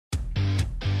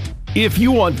If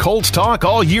you want Colts talk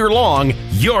all year long,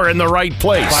 you're in the right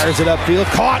place. Fires it upfield,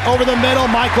 caught over the middle.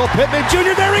 Michael Pittman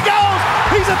Jr., there he goes!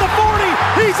 He's at the 40,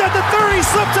 he's at the 30,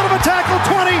 slips out of a tackle,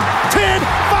 20, 10,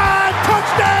 5,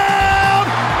 touchdown!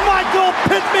 Michael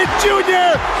Pittman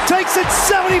Jr. takes it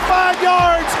 75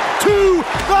 yards to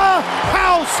the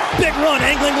house. Big run,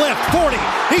 angling left, 40,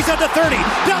 he's at the 30,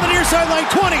 down the near sideline,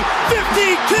 20,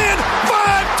 15, 10,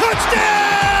 5,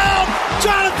 touchdown!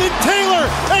 Jonathan Taylor,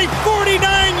 a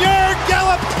 49-yard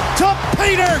gallop to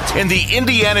pay dirt. In the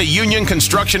Indiana Union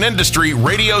Construction Industry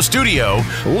radio studio,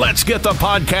 let's get the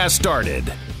podcast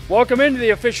started. Welcome into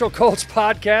the official Colts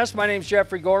Podcast. My name's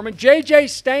Jeffrey Gorman. JJ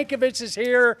Stankovitz is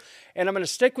here, and I'm going to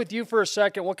stick with you for a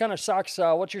second. What kind of socks,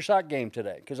 what's your sock game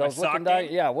today? Because I was looking down.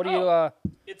 Yeah, what do you...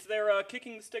 It's their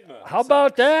Kicking the Stigma. How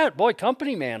about that? Boy,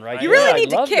 company man right You there. really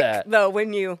need I love to kick, that. though,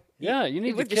 when you... Yeah, you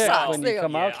need to with kick your socks. when you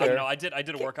come out I there. don't know. I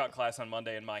did a workout class on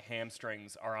Monday, and my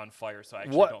hamstrings are on fire, so I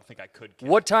actually don't think I could kick.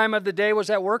 What time of the day was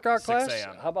that workout class? 6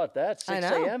 a.m. How about that? 6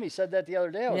 a.m.? He said that the other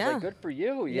day. I was like, good for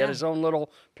you. He had his own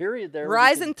little period there.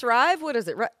 Rise and Thrive? What is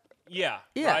it? Yeah.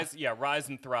 Rise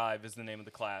and Thrive is the name of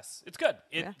the class. It's good.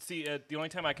 See, the only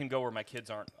time I can go where my kids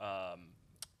aren't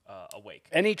awake.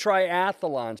 Any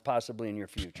triathlons possibly in your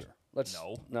future?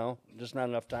 No, just not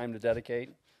enough time to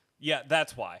dedicate. Yeah,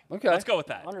 that's why. Okay. Let's go with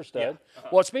that. Understood. Yeah.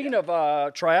 Well, speaking of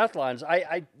triathlons,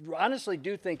 I honestly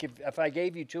do think if I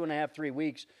gave you 2.5, 3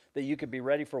 weeks that you could be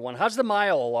ready for one. How's the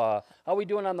mile? How are we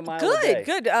doing on the mile a day?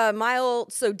 Good. Mile,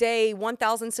 so day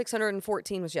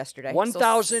 1,614 was yesterday.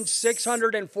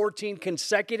 1,614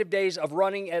 consecutive days of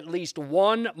running at least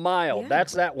 1 mile. Yeah.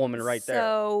 That's that woman right there.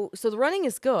 So the running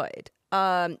is good.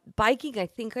 Biking, I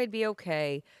think I'd be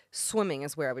okay. Swimming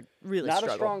is where I would really struggle.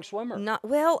 Not a strong swimmer.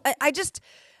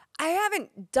 I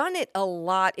haven't done it a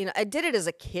lot. I did it as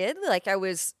a kid. Like, I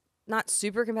was not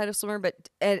super competitive swimmer, but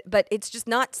it's just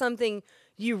not something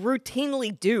you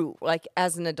routinely do, like,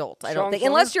 as an adult. I don't think,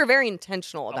 unless you're very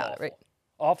intentional about it, right?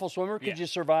 Awful swimmer. Could you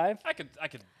survive? I could.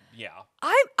 Yeah.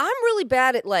 I'm really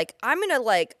bad at, like, I'm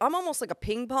almost like a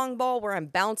ping pong ball where I'm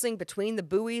bouncing between the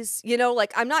buoys. You know,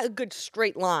 like, I'm not a good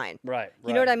straight line. Right.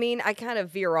 You know what I mean? I kind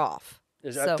of veer off.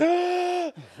 Is that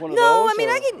one of no, those? I mean,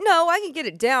 I can get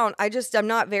it down. I'm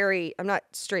not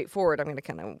straightforward. I'm going to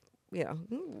kind of,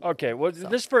 Okay, well,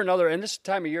 this for another, and this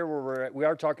time of year where we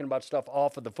are talking about stuff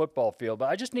off of the football field, but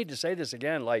I just need to say this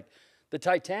again, like, the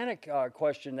Titanic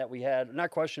question that we had, not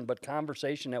question, but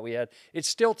conversation that we had, it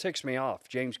still ticks me off,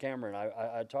 James Cameron.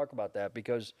 I talk about that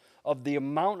because of the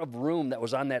amount of room that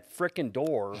was on that frickin'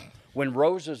 door when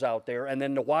Rose is out there, and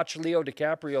then to watch Leo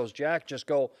DiCaprio's Jack just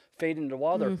go fade into the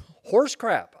water. Horse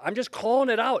crap. I'm just calling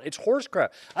it out. It's horse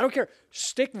crap. I don't care.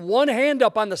 Stick one hand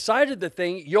up on the side of the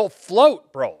thing, you'll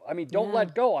float, bro. I mean, don't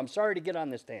let go. I'm sorry to get on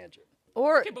this tangent.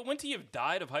 Okay, but wouldn't he have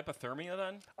died of hypothermia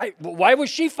then? Why was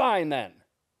she fine then?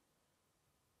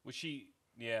 Was she?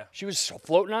 Yeah. She was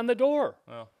floating on the door.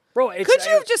 Well. Bro, could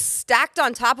you have just stacked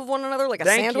on top of one another like a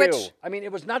sandwich? Thank you. I mean,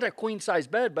 it was not a queen-size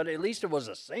bed, but at least it was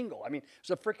a single. I mean, it's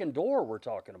a freaking door we're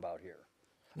talking about here.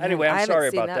 Anyway, I'm sorry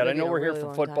about that. I know we're here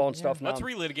for football and stuff now. Let's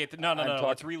relitigate no.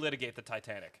 Let's relitigate the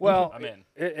Titanic. Well, I'm in.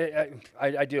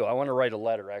 I do. I want to write a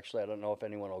letter, actually. I don't know if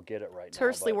anyone will get it right now.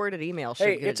 Tersely worded email.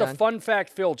 Hey, it's a fun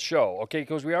fact-filled show, okay,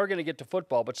 because we are going to get to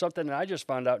football, but something that I just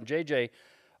found out, and JJ,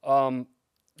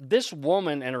 this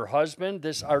woman and her husband,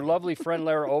 our lovely friend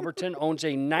Lara Overton, owns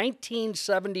a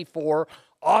 1974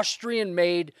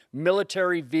 Austrian-made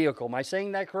military vehicle. Am I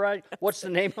saying that correct? What's the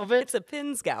name of it? It's a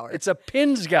Pinzgauer. It's a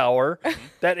Pinzgauer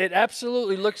that it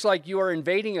absolutely looks like you are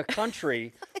invading a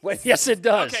country. Yes, it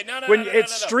does. Okay, no,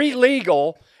 it's street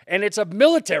legal, and it's a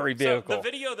military vehicle. So the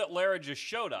video that Lara just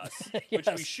showed us, which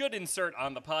we should insert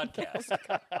on the podcast,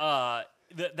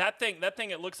 that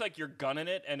thing, it looks like you're gunning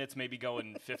it, and it's maybe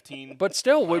going 15. But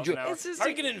still, would you? How are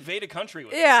you going to invade a country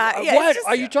with what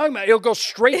are you talking about? It'll go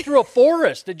straight through a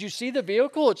forest. Did you see the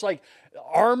vehicle? It's like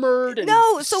armored and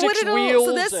six wheels.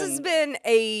 So this has been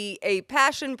a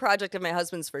passion project of my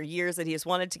husband's for years, that he has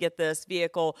wanted to get this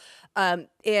vehicle.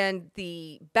 And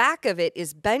the back of it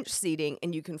is bench seating,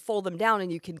 and you can fold them down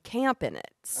and you can camp in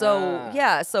it. So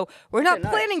so we're not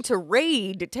planning to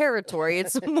raid territory.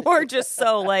 It's more just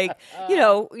so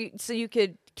so you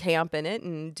could camp in it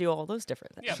and do all those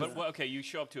different things. Yeah, but you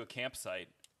show up to a campsite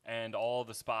and all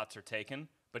the spots are taken.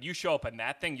 But you show up in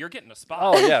that thing, you're getting a spot.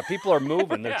 Oh, yeah. People are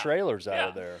moving their trailers out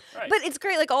of there. Right. But it's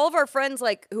great. Like, all of our friends,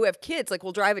 like, who have kids, like,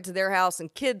 we'll drive it to their house,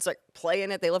 and kids, like, play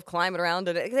in it. They love climbing around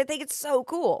in it. They think it's so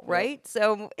cool, right?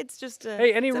 So it's just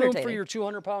Hey, any room for your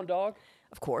 200-pound dog?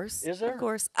 Of course. Is there? Of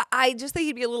course. I just think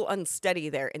he'd be a little unsteady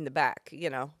there in the back,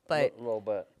 but A little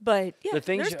bit. But yeah,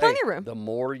 there's plenty of room. The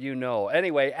more you know.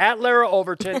 Anyway, at Lara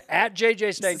Overton, at JJ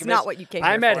Stankovic. This is not what you came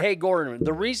I'm here at for. Hey Gordon.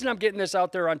 The reason I'm getting this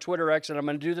out there on Twitter X, and I'm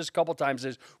going to do this a couple times,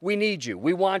 is we need you.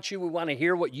 We want you. We want to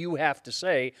hear what you have to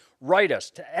say. Write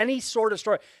us to any sort of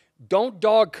story. Don't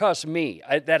dog cuss me.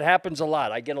 That happens a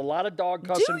lot. I get a lot of dog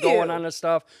cussing going on this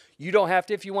stuff. You don't have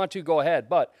to. If you want to, go ahead.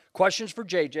 But questions for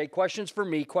JJ, questions for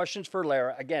me, questions for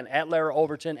Lara. Again, at Lara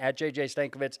Overton, at JJ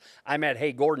Stankovic. I'm at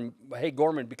Hey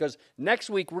Gorman, because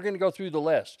next week we're going to go through the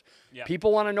list. Yeah.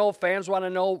 People want to know, fans want to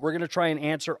know. We're going to try and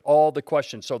answer all the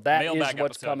questions. So that is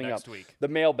what's coming up. Week. The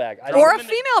mailbag. Or a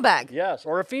female bag. Yes,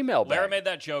 or a female bag. Lara made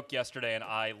that joke yesterday, and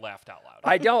I laughed out loud.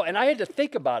 I don't, and I had to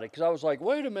think about it because I was like,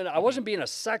 wait a minute. I wasn't being a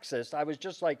sexist. I was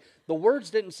just like, the words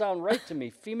didn't sound right to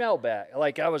me. Female bag.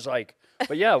 Like, I was like,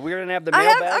 but yeah, we're going to have the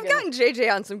mailbag. I've gotten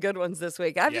JJ on some good ones this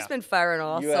week. I've just been firing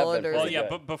all cylinders. Well, yeah,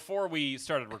 but before we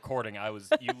started recording,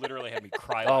 you literally had me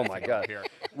cry. Oh, my God. Here.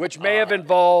 Which may have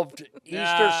involved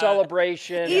Easter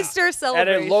celebration. Easter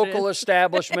celebration. At a local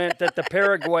establishment that the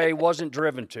Paraguay wasn't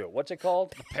driven to. What's it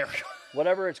called? The Paraguay.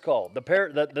 Whatever it's called.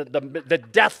 The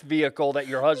death vehicle that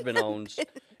your husband owns.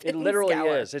 It literally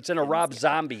is. It's in a Rob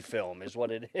Zombie film is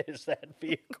what it is, that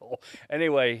vehicle.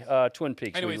 Anyway, Twin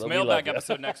Peaks. Anyways, mailbag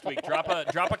episode next week. Drop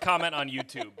a comment on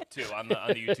YouTube, too, on the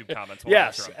YouTube comments.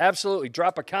 Yes, absolutely.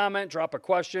 Drop a comment, drop a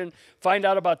question. Find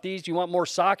out about these. Do you want more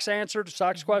Sox answered,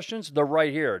 Sox questions? They're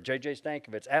right here. JJ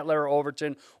Stankovic, at Lara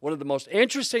Overton, one of the most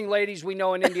interesting ladies we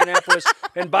know in Indianapolis.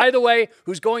 And by the way,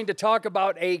 who's going to talk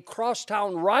about a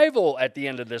crosstown rival at the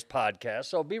end of this podcast.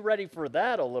 So be ready for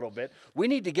that a little bit. We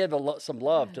need to give some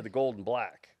love to the Gold and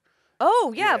Black.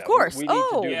 Oh, yeah, of course. We need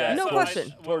to do that. No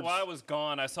question. While I was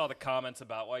gone, I saw the comments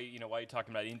about why you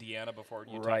talking about Indiana before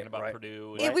you talking about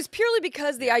Purdue. It was purely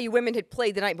because the IU women had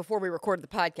played the night before we recorded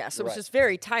the podcast, so it was just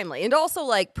very timely. And also,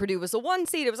 like, Purdue was a 1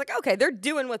 seed. It was like, okay, they're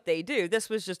doing what they do. This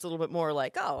was just a little bit more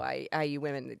like, IU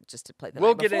women just had played the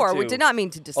night before. We did not mean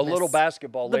to dismiss a little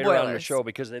basketball later on in the Boilers. show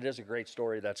because it is a great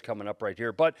story that's coming up right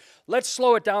here. But let's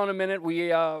slow it down a minute.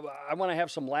 I want to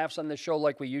have some laughs on this show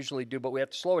like we usually do, but we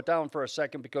have to slow it down for a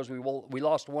second because we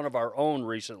lost one of our own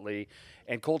recently,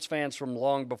 and Colts fans from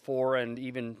long before and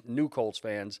even new Colts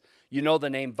fans, you know the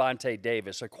name Vontae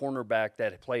Davis, a cornerback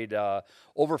that played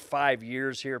over 5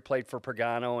 years here, played for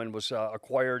Pagano and was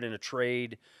acquired in a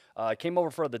trade. Came over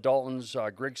for the Daltons.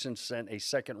 Grigson sent a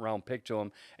second-round pick to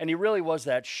him, and he really was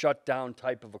that shutdown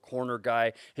type of a corner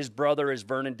guy. His brother is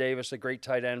Vernon Davis, a great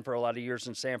tight end for a lot of years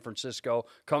in San Francisco,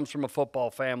 comes from a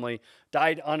football family,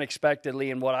 died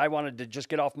unexpectedly, and what I wanted to just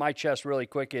get off my chest really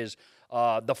quick is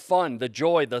the fun, the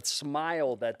joy, the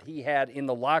smile that he had in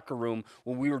the locker room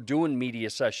when we were doing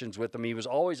media sessions with him. He was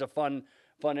always a fun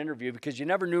interview because you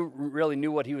never really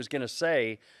knew what he was going to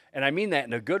say, and I mean that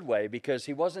in a good way because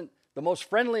he wasn't the most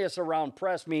friendliest around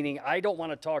press, meaning I don't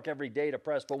want to talk every day to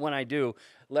press, but when I do,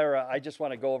 Lara, I just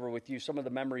want to go over with you some of the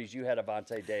memories you had of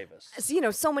Vontae Davis.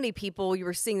 So, so many people, you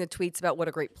were seeing the tweets about what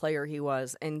a great player he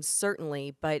was, and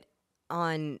certainly, but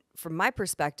from my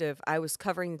perspective, I was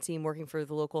covering the team, working for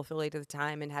the local affiliate at the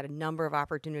time, and had a number of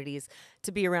opportunities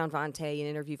to be around Vontae and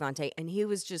interview Vontae. And he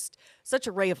was just such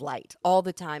a ray of light all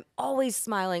the time, always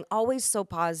smiling, always so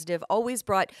positive, always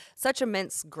brought such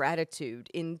immense gratitude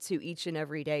into each and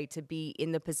every day to be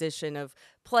in the position of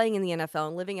playing in the NFL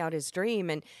and living out his dream.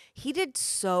 And he did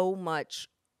so much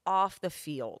off the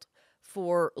field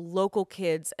for local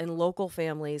kids and local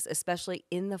families, especially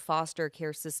in the foster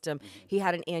care system. He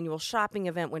had an annual shopping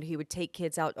event when he would take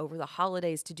kids out over the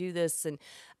holidays to do this. And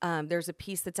there's a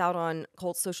piece that's out on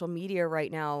Colts social media right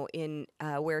now in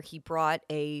where he brought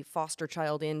a foster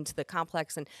child into the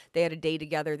complex, and they had a day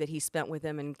together that he spent with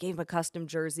him and gave him a custom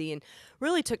jersey and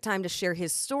really took time to share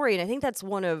his story. And I think that's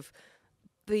one of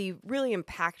the really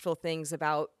impactful things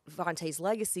about Vontae's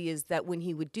legacy is that when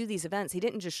he would do these events, he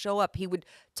didn't just show up. He would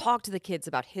talk to the kids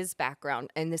about his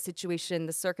background and the situation,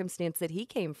 the circumstance that he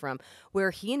came from, where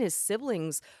he and his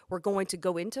siblings were going to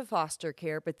go into foster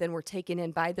care, but then were taken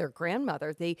in by their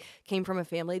grandmother. They came from a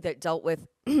family that dealt with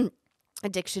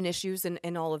addiction issues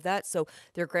and all of that. So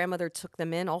their grandmother took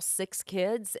them in, all 6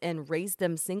 kids, and raised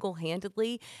them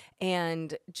single-handedly.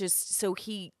 And just so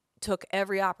he took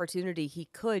every opportunity he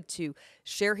could to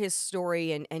share his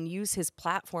story and use his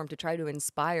platform to try to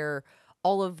inspire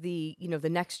all of the, the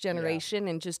next generation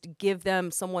and just give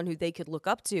them someone who they could look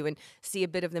up to and see a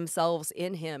bit of themselves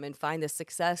in him and find the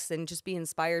success and just be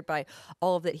inspired by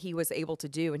all of that he was able to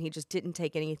do. And he just didn't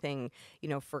take anything,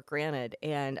 for granted.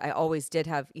 And I always did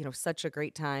have, such a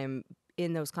great time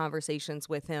in those conversations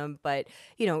with him. But,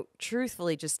 you know,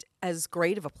 truthfully, just as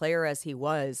great of a player as he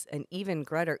was, an even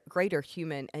greater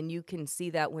human. And you can see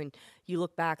that when you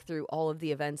look back through all of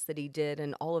the events that he did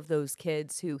and all of those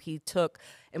kids who he took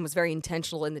and was very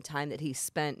intentional in the time that he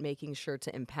spent making sure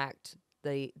to impact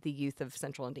the youth of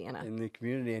Central Indiana. In the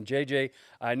community. And JJ,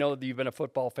 I know that you've been a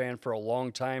football fan for a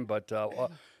long time, but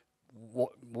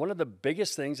one of the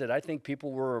biggest things that I think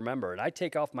people will remember, and I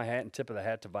take off my hat and tip of the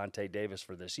hat to Vontae Davis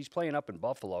for this. He's playing up in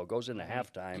Buffalo, goes into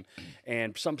halftime,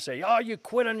 and some say, oh, you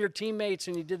quit on your teammates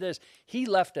and you did this. He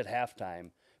left at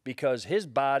halftime because his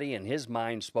body and his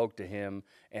mind spoke to him,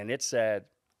 and it said,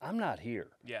 I'm not here.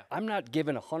 Yeah. I'm not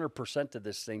giving 100% to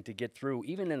this thing to get through,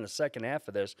 even in the second half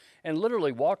of this, and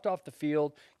literally walked off the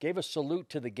field, gave a salute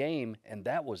to the game, and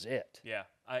that was it. Yeah.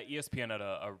 ESPN had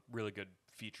a really good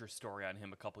feature story on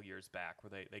him a couple years back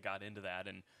where they got into that,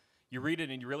 and you read it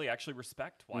and you really actually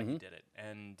respect why he did it.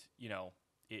 And, you know,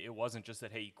 it wasn't just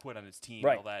that, hey, he quit on his team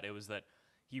and all that. It was that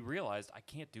he realized, I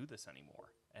can't do this anymore.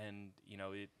 And, you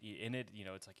know,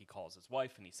 it's like he calls his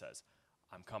wife and he says,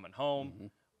 I'm coming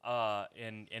home.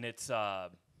 And it's,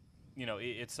 you know,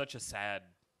 it's such a sad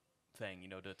thing, you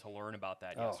know, to learn about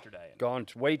that yesterday. And, gone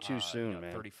way too soon, you know,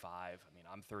 man. 35. I mean,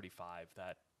 I'm 35.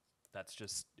 That's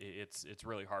just, it's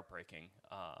really heartbreaking.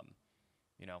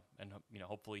 You know, and you know,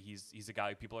 hopefully he's a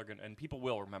guy people are going and people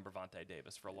will remember Vontae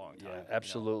Davis for a long time. Yeah,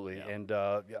 absolutely. You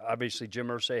know? And obviously Jim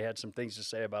Irsay had some things to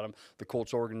say about him. The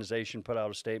Colts organization put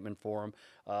out a statement for him,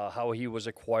 how he was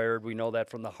acquired. We know that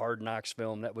from the Hard Knocks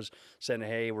film that was saying,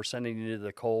 hey, we're sending you to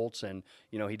the Colts. And,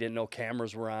 you know, he didn't know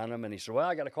cameras were on him. And he said, well,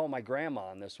 I got to call my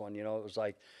grandma on this one. You know,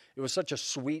 it was such a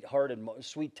sweet-hearted,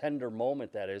 sweet, tender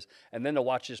moment, that is. And then to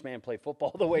watch this man play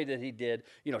football the way that he did,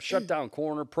 you know, shut down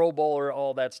corner, Pro Bowler,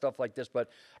 all that stuff like this. But,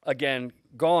 again,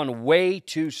 gone way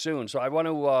too soon. So I want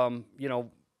to, you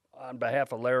know, on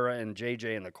behalf of Lara and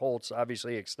JJ and the Colts,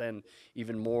 obviously extend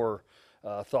even more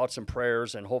thoughts and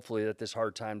prayers, and hopefully that this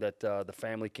hard time that the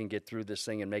family can get through this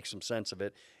thing and make some sense of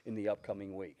it in the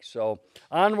upcoming week. So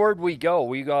onward we go.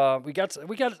 We got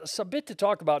a bit to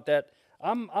talk about that.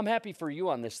 I'm happy for you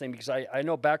on this thing because I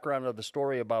know background of the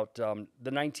story about the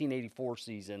 1984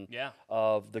 season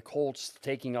of the Colts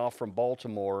taking off from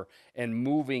Baltimore and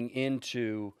moving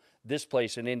into this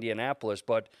place in Indianapolis.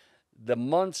 But the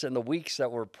months and the weeks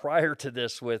that were prior to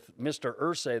this with Mr.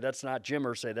 Irsay, that's not Jim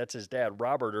Irsay, that's his dad,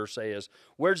 Robert Irsay, is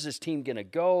where's this team going to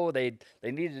go? They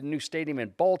needed a new stadium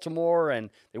in Baltimore,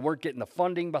 and they weren't getting the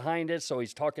funding behind it, so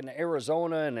he's talking to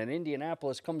Arizona, and then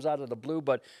Indianapolis comes out of the blue.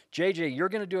 But, JJ, you're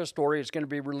going to do a story. It's going to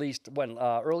be released when,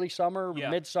 early summer,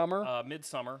 midsummer?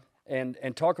 Midsummer.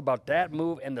 And talk about that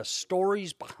move and the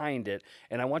stories behind it.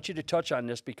 And I want you to touch on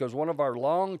this because one of our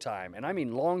longtime, and I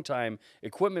mean longtime,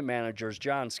 equipment managers,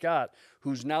 John Scott,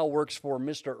 who's now works for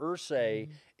Mr. Irsay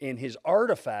in his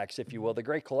artifacts, if you will, the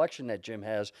great collection that Jim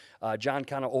has. John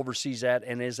kind of oversees that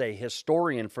and is a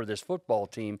historian for this football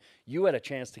team. You had a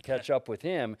chance to catch up with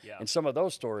him, and some of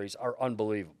those stories are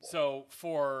unbelievable. So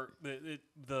for the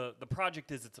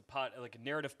project it's like a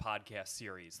narrative podcast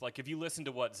series. Like if you listen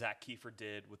to what Zach Kiefer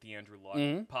did with the Andrew Luck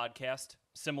podcast,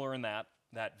 similar in that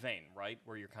vein, right,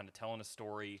 where you're kind of telling a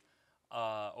story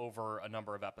over a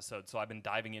number of episodes. So I've been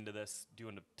diving into this,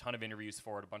 doing a ton of interviews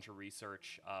for it, a bunch of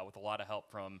research, with a lot of help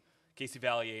from Casey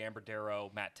Valier, Amber Darrow,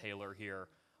 Matt Taylor here.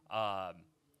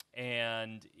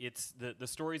 And it's the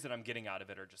stories that I'm getting out of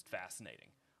it are just fascinating.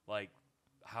 Like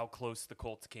how close the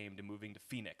Colts came to moving to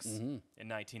Phoenix in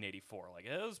 1984. Like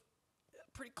it was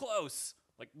pretty close,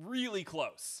 like really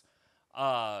close.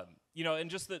 You know, and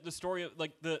just the story of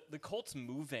like the Colts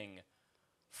moving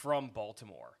from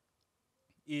Baltimore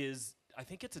is, I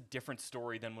think it's a different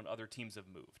story than when other teams have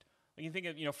moved. When you think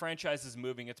of, you know, franchises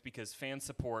moving, it's because fan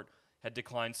support had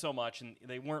declined so much and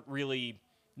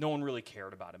no one really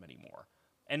cared about them anymore.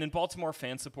 And in Baltimore,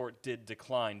 fan support did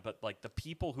decline, but like the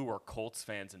people who are Colts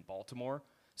fans in Baltimore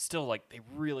still, like, they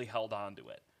really held on to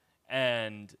it.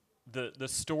 And the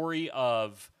story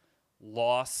of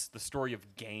loss, the story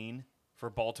of gain for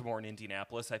Baltimore and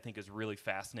Indianapolis, I think is really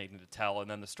fascinating to tell. And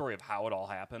then the story of how it all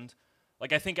happened.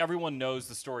 Like, I think everyone knows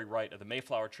the story, right, of the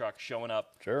Mayflower truck showing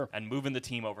up and moving the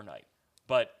team overnight.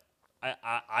 But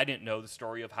I didn't know the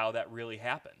story of how that really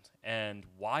happened and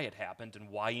why it happened and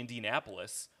why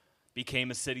Indianapolis became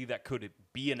a city that could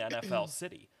be an NFL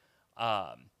city.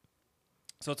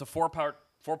 So it's a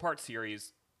four-part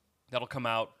series that'll come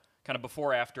out kind of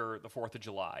before after the 4th of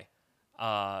July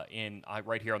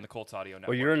right here on the Colts Audio Network.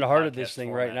 Well, you're in the heart of this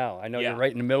thing right now. I know you're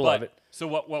right in the middle of it. So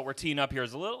what we're teeing up here is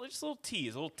just a little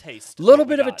tease, a little taste. A little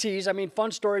bit of a tease. I mean,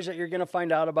 fun stories that you're going to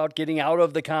find out about getting out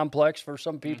of the complex for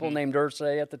some people named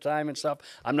Ursay at the time and stuff.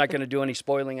 I'm not going to do any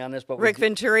spoiling on this, but Rick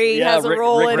Venturi has a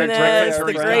role in this.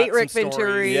 The great Rick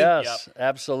Venturi. Yes,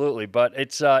 absolutely. But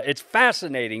it's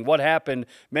fascinating what happened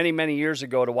many, many years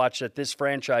ago to watch that this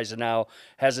franchise now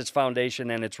has its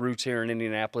foundation and its roots here in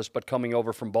Indianapolis, but coming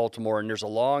over from Baltimore. And there's a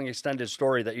long, extended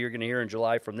story that you're going to hear in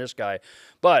July from this guy.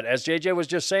 But as JJ was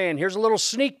just saying, here's a little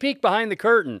sneak peek behind the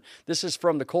curtain. This is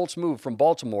from the Colts move from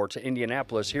Baltimore to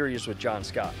Indianapolis. Here he is with John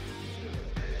Scott.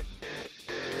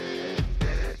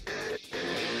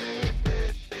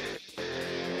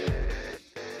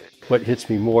 What hits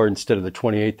me more instead of the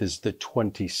 28th is the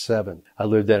 27th. I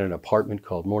lived at an apartment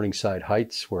called Morningside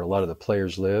Heights where a lot of the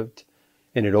players lived,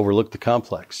 and it overlooked the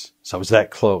complex. So I was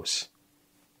that close.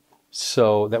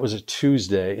 So that was a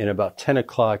Tuesday, and about 10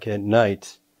 o'clock at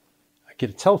night, I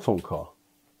get a telephone call.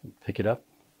 Pick it up,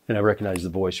 and I recognize the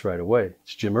voice right away.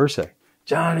 It's Jim Irsay.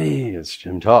 Johnny, it's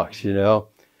Jim Talks, you know.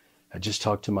 I just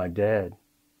talked to my dad.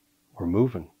 We're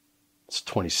moving. It's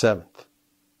 27th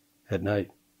at night.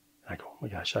 I go, oh my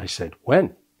gosh. I said,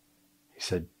 when? He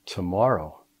said,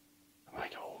 tomorrow. I'm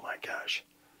like, oh my gosh.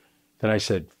 Then I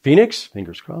said, Phoenix?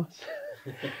 Fingers crossed.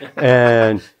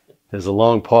 And there's a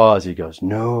long pause. He goes,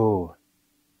 no,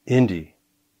 Indy.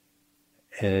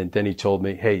 And then he told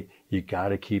me, hey, you got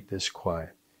to keep this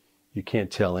quiet. You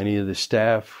can't tell any of the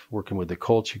staff working with the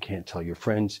Colts. You can't tell your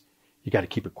friends. You got to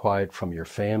keep it quiet from your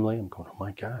family. I'm going, oh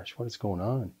my gosh, what is going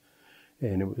on?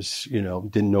 And it was, you know,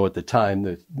 didn't know at the time,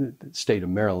 the state of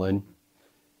Maryland,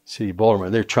 city of Baltimore,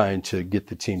 they're trying to get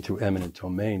the team through eminent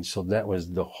domain. So that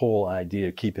was the whole idea,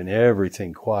 of keeping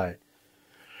everything quiet.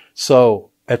 So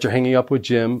after hanging up with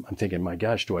Jim, I'm thinking, my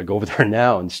gosh, do I go over there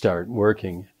now and start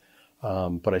working?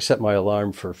 But I set my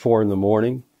alarm for 4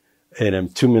 a.m. And I'm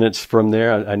 2 minutes from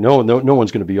there. I know no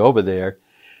one's going to be over there,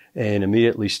 and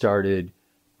immediately started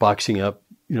boxing up,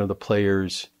 you know, the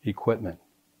players' equipment.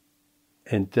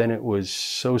 And then it was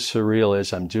so surreal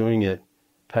as I'm doing it,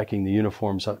 packing the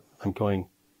uniforms up. I'm going,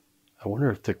 I wonder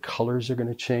if the colors are going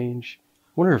to change.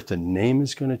 I wonder if the name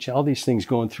is going to change. All these things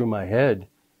going through my head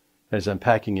as I'm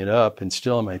packing it up, and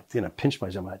still I pinch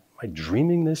myself. Am I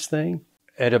dreaming this thing?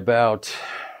 At about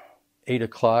 8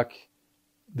 o'clock,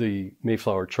 the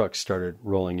Mayflower trucks started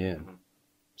rolling in.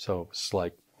 So it's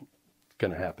like,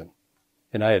 going to happen.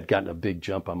 And I had gotten a big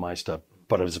jump on my stuff,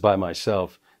 but I was by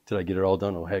myself. Did I get it all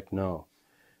done? Oh, heck no.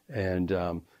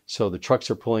 And so the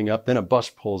trucks are pulling up. Then a bus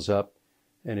pulls up,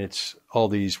 and it's all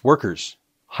these workers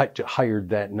hired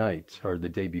that night or the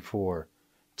day before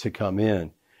to come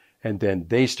in. And then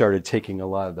they started taking a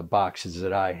lot of the boxes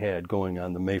that I had going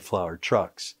on the Mayflower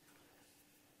trucks.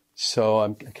 So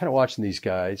I'm kind of watching these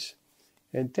guys.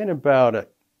 And then about an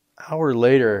hour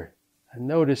later, I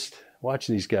noticed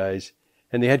watching these guys,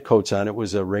 and they had coats on. It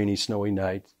was a rainy, snowy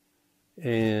night.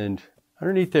 And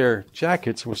underneath their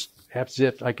jackets was half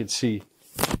zipped. I could see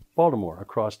Baltimore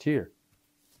across here.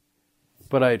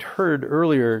 But I'd heard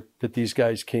earlier that these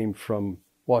guys came from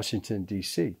Washington,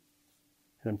 D.C. And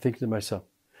I'm thinking to myself,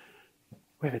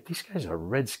 wait a minute, these guys are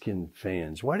Redskin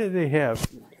fans. Why do they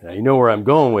have, now you know where I'm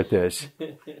going with this.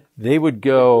 They would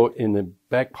go in the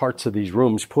back parts of these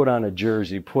rooms, put on a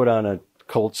jersey, put on a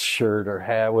Colts shirt or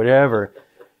hat, whatever,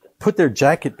 put their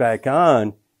jacket back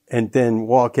on, and then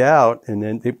walk out, and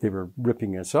then they were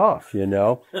ripping us off, you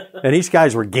know. And these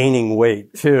guys were gaining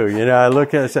weight too, you know. I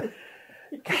look at it and say,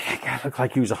 God, that guy looked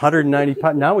like he was 190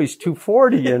 pounds. Now he's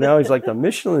 240, you know. He's like the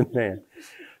Michelin man.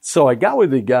 So I got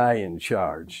with the guy in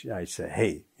charge. I said,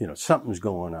 hey, you know, something's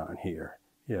going on here.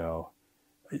 You know,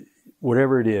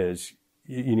 whatever it is,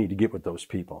 you need to get with those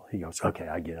people. He goes, okay,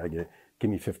 I get it.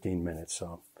 Give me 15 minutes.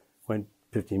 So went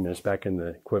 15 minutes back in the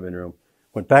equipment room.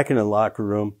 Went back in the locker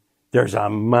room. There's a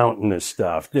mountain of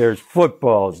stuff. There's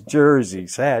footballs,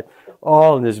 jerseys, hats,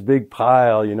 all in this big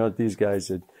pile, you know, that these guys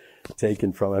had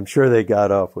taken from. I'm sure they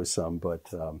got off with some,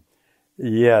 but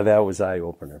yeah, that was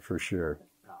eye-opener for sure.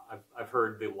 I've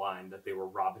heard the line that they were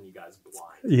robbing you guys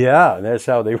blind. Yeah, that's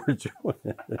how they were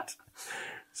doing it.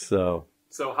 So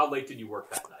how late did you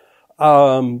work that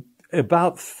night?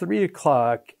 About 3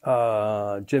 o'clock,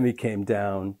 Jimmy came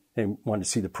down and wanted to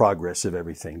see the progress of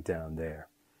everything down there.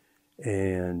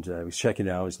 And I was checking it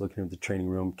out. I was looking at the training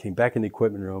room. Came back in the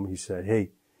equipment room. He said,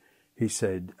 hey, just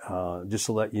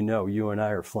to let you know, you and I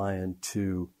are flying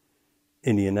to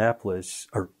Indianapolis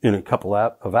or in a couple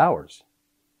of hours.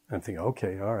 I'm thinking,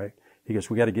 okay, all right. He goes,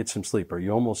 we got to get some sleep. Are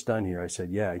you almost done here? I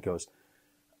said, yeah. He goes,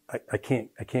 I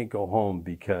can't go home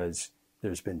because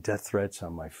there's been death threats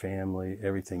on my family,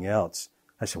 everything else.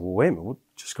 I said, well, wait a minute. We'll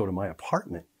just go to my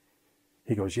apartment.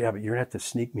 He goes, yeah, but you're going to have to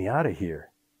sneak me out of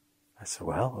here. I said,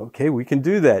 well, okay, we can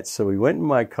do that. So we went in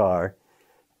my car.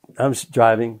 I'm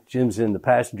driving. Jim's in the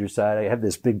passenger side. I have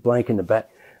this big blanket in the back.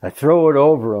 I throw it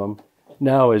over him.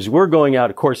 Now, as we're going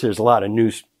out, of course, there's a lot of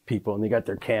news people, and they got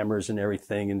their cameras and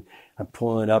everything, and I'm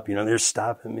pulling up. They're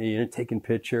stopping me, taking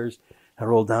pictures. I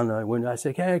roll down the window. I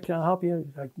say, hey, can I help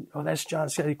you? Oh, that's John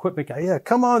Scott, the equipment guy. Yeah,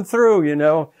 come on through,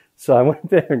 So I went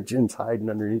there, and Jim's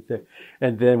hiding underneath there.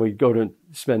 And then we go to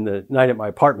spend the night at my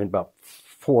apartment, about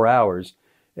 4 hours.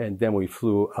 And then we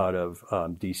flew out of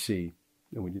D.C.,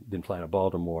 and we didn't fly to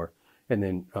Baltimore, and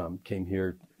then came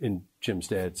here in Jim's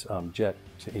dad's jet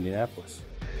to Indianapolis.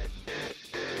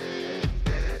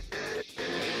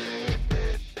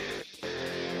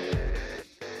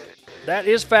 That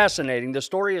is fascinating. The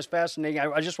story is fascinating.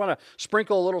 I just want to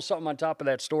sprinkle a little something on top of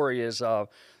that story is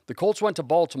the Colts went to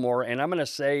Baltimore, and I'm going to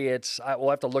say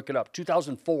we'll have to look it up,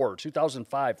 2004,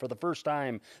 2005, for the first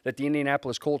time that the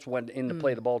Indianapolis Colts went in to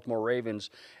play the Baltimore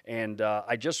Ravens. And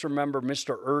I just remember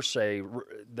Mr. Irsay,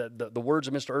 the words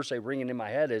of Mr. Irsay ringing in my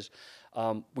head is,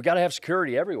 we got to have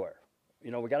security everywhere.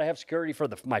 We got to have security for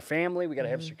my family. We got to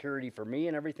have security for me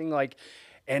and everything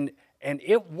And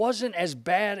it wasn't as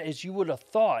bad as you would have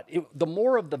thought. The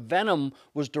more of the venom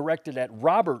was directed at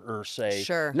Robert Irsay,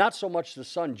 Sure. not so much the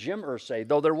son Jim Irsay.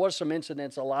 Though there was some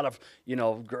incidents, a lot of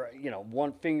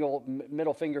one finger,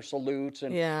 middle finger salutes,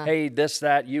 and hey, this,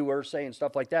 that, you Irsay, and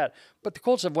stuff like that. But the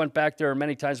Colts have went back there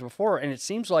many times before, and it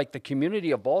seems like the community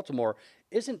of Baltimore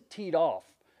isn't teed off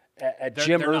at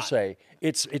Jim Irsay.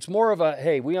 It's more of a,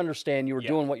 hey, we understand you were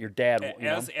doing what your dad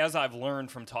wanted. As I've learned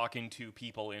from talking to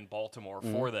people in Baltimore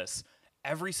for this,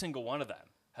 every single one of them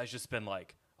has just been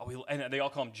like, and they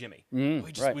all call him Jimmy.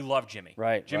 We love Jimmy.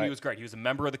 Right. Jimmy was great. He was a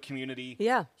member of the community.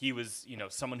 Yeah. He was,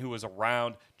 someone who was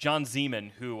around. John Zeman,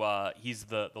 who he's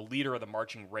the leader of the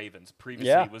Marching Ravens.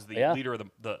 Previously was the leader of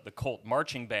the Colt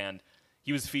marching band.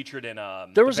 He was featured in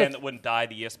the Band That Wouldn't Die,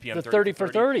 the ESPN the 30 for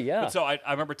 30, yeah. But so I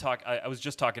remember I was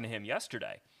just talking to him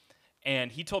yesterday,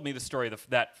 and he told me the story of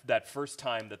that first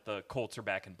time that the Colts are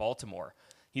back in Baltimore.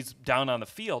 He's down on the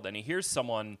field, and he hears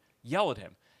someone yell at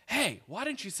him, hey, why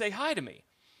didn't you say hi to me?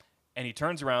 And he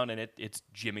turns around, and it's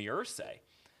Jimmy Irsay.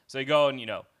 So you go, and,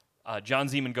 John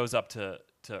Zeman goes up to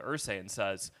Irsay and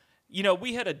says,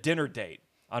 we had a dinner date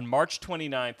on March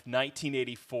 29th,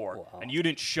 1984, and you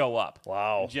didn't show up.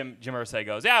 Wow. And Jim Irsay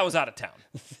goes, I was out of town.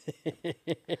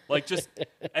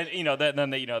 Then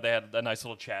they had a nice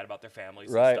little chat about their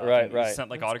families and stuff. Right. He sent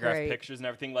That's autographed great. pictures and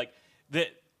everything. Like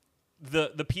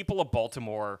the people of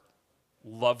Baltimore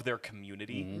love their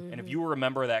community, and if you were a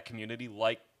member of that community,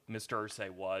 like Mr. Irsay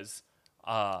was,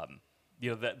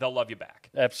 they'll love you back.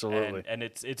 Absolutely. And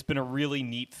it's been a really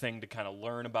neat thing to kind of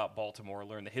learn about Baltimore,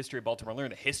 learn the history of Baltimore, learn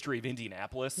the history of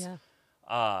Indianapolis.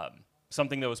 Yeah.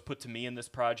 Something that was put to me in this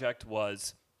project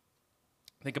was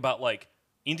think about like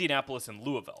Indianapolis and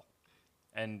Louisville.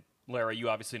 And Lara, you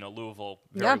obviously know Louisville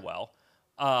very well.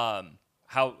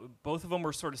 How both of them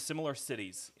were sort of similar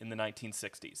cities in the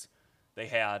 1960s. They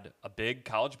had a big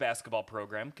college basketball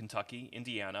program, Kentucky,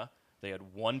 Indiana. They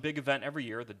had one big event every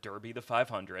year, the Derby, the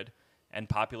 500. And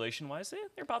population-wise,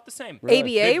 they're about the same. ABA?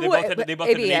 They both had an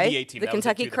ABA team. The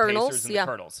Kentucky Colonels, the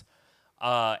Colonels.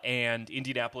 And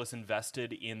Indianapolis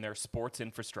invested in their sports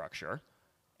infrastructure,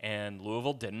 and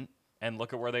Louisville didn't. And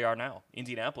look at where they are now.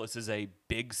 Indianapolis is a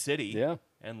big city,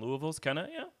 and Louisville's kind of,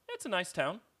 it's a nice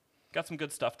town. Got some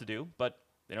good stuff to do, but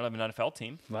they don't have an NFL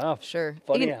team. Wow. Sure.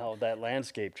 Funny how that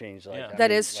landscape changed like that.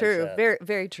 That is true. Very,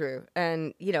 very true.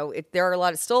 And, there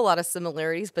are still a lot of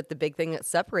similarities, but the big thing that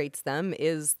separates them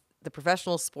is the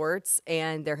professional sports,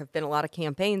 and there have been a lot of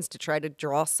campaigns to try to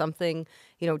draw something,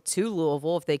 to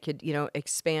Louisville if they could,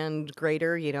 expand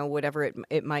greater, whatever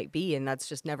it might be. And that's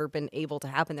just never been able to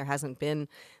happen. There hasn't been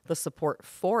the support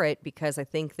for it because I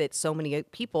think that so many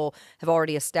people have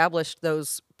already established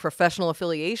those professional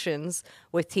affiliations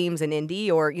with teams in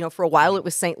Indy, or, for a while it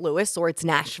was St. Louis, or it's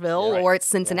Nashville, or it's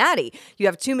Cincinnati. You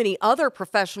have too many other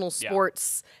professional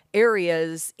sports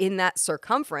areas in that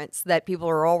circumference that people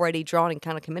are already drawn and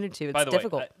kind of committed to. It's By the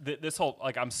difficult. way, this whole,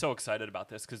 I'm so excited about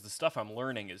this because the stuff I'm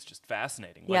learning is just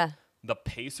fascinating. The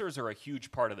Pacers are a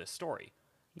huge part of this story.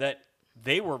 That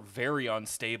they were very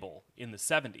unstable in the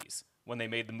 70s when they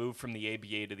made the move from the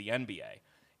ABA to the NBA.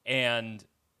 And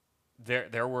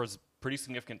there was pretty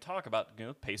significant talk about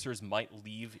Pacers might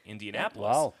leave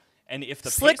Indianapolis. Wow. And if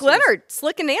the Slick Pacers, Leonard,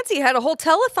 Slick and Nancy had a whole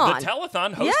telethon. the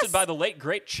telethon hosted by the late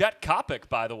great Chet Kopic,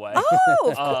 by the way.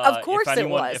 Oh, of course it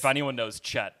was. If anyone knows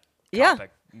Chet Yeah. Kopic,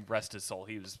 rest his soul,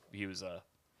 he was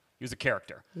a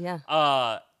character. Yeah.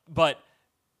 But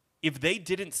if they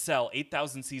didn't sell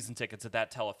 8,000 season tickets at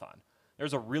that telethon,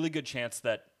 there's a really good chance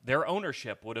that their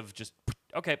ownership would have just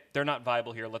okay, they're not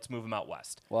viable here. Let's move them out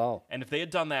west. Wow. And if they had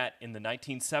done that in the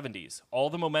 1970s, all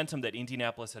the momentum that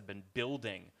Indianapolis had been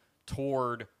building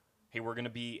toward, hey, we're going to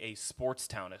be a sports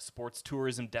town, a sports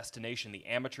tourism destination, the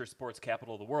amateur sports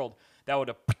capital of the world, that would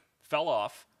have fell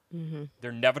off. Mm-hmm.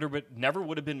 There never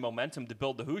would have been momentum to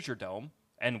build the Hoosier Dome,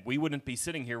 and we wouldn't be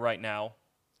sitting here right now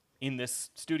in this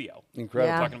studio.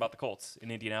 Incredible. Talking about the Colts in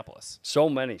Indianapolis. So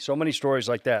many stories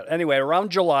like that. Anyway,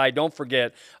 around July, don't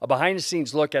forget, a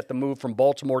behind-the-scenes look at the move from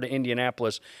Baltimore to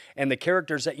Indianapolis and the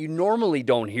characters that you normally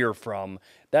don't hear from.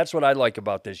 That's what I like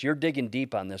about this. You're digging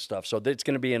deep on this stuff. So it's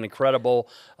going to be an incredible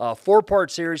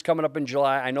 4-part series coming up in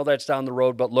July. I know that's down the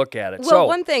road, but look at it. Well,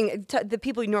 one thing, the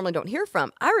people you normally don't hear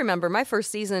from, I remember my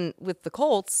first season with the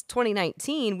Colts,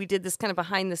 2019, we did this kind of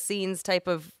behind-the-scenes type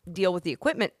of deal with the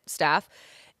equipment staff.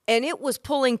 And it was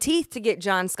pulling teeth to get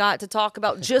John Scott to talk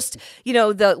about just,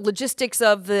 the logistics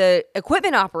of the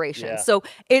equipment operations. Yeah. So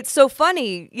it's so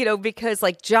funny, because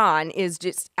like John is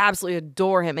just absolutely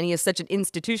adore him and he is such an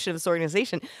institution of this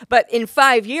organization. But in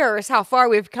 5 years, how far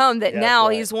we've come that now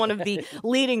right. he's one of the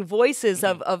leading voices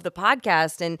of the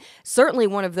podcast, and certainly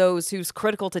one of those who's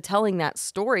critical to telling that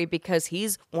story because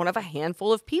he's one of a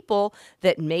handful of people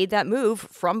that made that move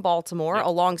from Baltimore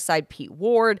alongside Pete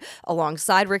Ward,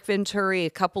 alongside Rick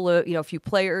Venturi, a few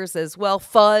players as well.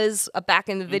 Fuzz back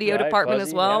in the video department Fuzzy,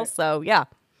 as well. right. So, yeah.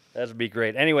 That'd be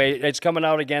great. Anyway, it's coming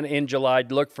out again in July.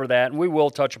 Look for that, and we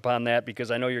will touch upon that because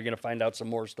I know you're going to find out some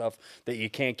more stuff that you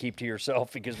can't keep to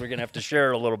yourself because we're going to have to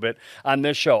share a little bit on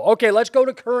this show. Okay, let's go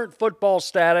to current football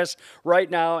status right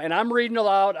now, and I'm reading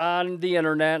aloud on the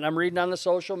internet. I'm reading on the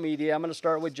social media. I'm going to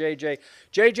start with JJ.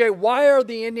 JJ, why are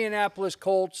the Indianapolis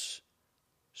Colts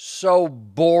so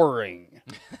boring?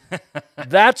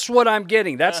 That's what I'm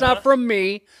getting. That's not from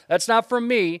me. That's not from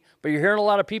me. But you're hearing a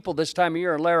lot of people this time of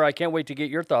year. And Lara, I can't wait to get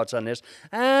your thoughts on this.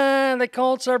 The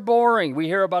Colts are boring. We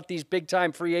hear about these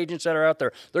big-time free agents that are out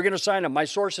there. They're going to sign them. My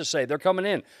sources say they're coming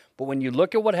in. But when you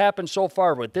look at what happened so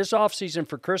far with this offseason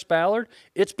for Chris Ballard,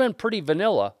 it's been pretty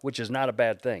vanilla, which is not a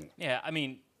bad thing. Yeah, I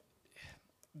mean,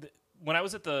 when I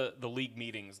was at the league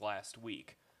meetings last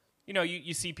week,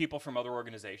 you see people from other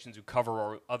organizations who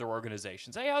cover other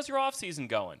organizations. Hey, how's your offseason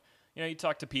going? You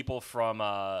talk to people from,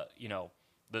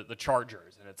 the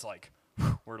Chargers, and it's like,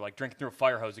 we're like drinking through a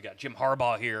fire hose. We got Jim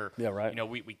Harbaugh here. Yeah, right.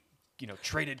 We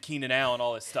traded Keenan Allen,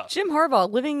 all this stuff. Jim Harbaugh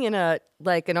living in an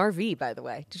RV, by the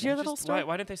way. Did you hear that whole story?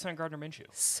 Why didn't they sign Gardner Minshew?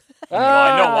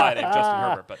 I know why. They have Justin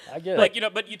Herbert, but I get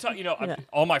it. But you talk,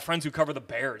 all my friends who cover the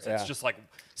Bears, it's just like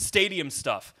stadium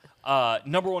stuff.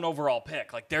 Number 1 overall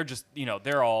pick. Like they're just,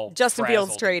 they're all Justin frazzled.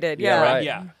 Fields traded. Yeah, Yeah. right.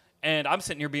 Yeah. And I'm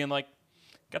sitting here being like,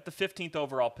 got the 15th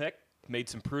overall pick, made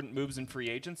some prudent moves in free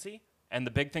agency. And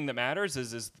the big thing that matters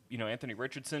is Anthony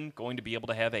Richardson going to be able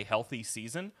to have a healthy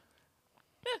season?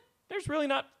 There's really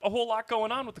not a whole lot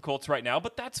going on with the Colts right now,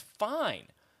 but that's fine.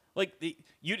 Like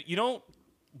you don't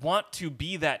want to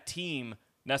be that team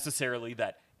necessarily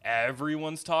that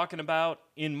everyone's talking about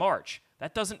in March.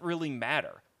 That doesn't really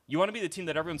matter. You want to be the team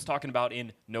that everyone's talking about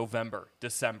in November,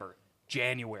 December,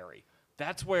 January.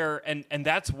 That's where and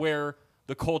that's where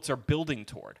the Colts are building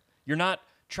toward. You're not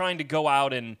trying to go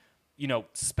out and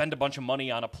spend a bunch of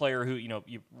money on a player who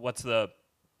what's the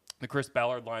Chris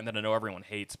Ballard line that I know everyone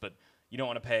hates, but you don't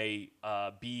want to pay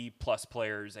B+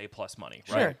 players A+ money,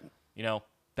 right? Sure.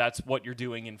 That's what you're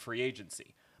doing in free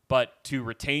agency. But to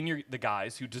retain the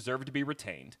guys who deserve to be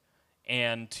retained,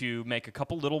 and to make a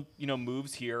couple little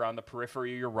moves here on the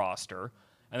periphery of your roster,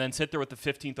 and then sit there with the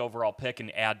 15th overall pick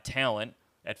and add talent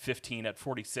at 15, at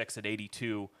 46, at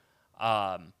 82.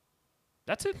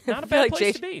 That's not a bad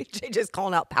place to be. JJ's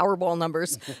calling out Powerball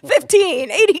numbers.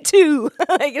 15, 82.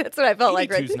 That's what I felt like.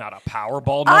 82's not a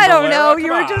Powerball number. I don't know. Lara.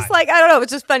 You were just like, I don't know.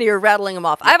 It's just funny. You're rattling them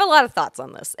off. I have a lot of thoughts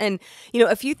on this. And,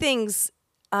 a few things.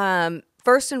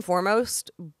 First and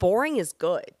foremost, boring is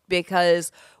good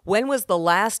because when was the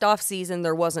last offseason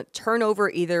there wasn't turnover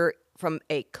either from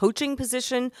a coaching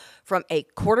position, from a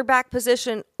quarterback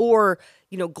position, or,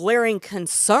 glaring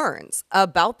concerns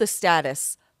about the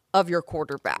status of your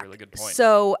quarterback. Really good point.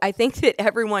 So I think that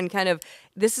everyone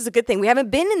this is a good thing. We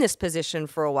haven't been in this position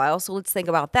for a while, so let's think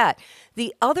about that.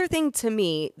 The other thing to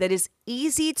me that is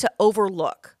easy to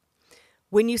overlook,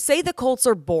 when you say the Colts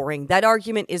are boring, that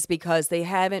argument is because they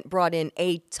haven't brought in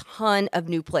a ton of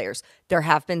new players. There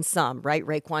have been some, right?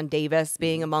 Raekwon Davis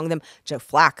being among them, Joe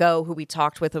Flacco, who we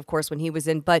talked with, of course, when he was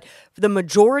in. But the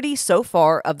majority so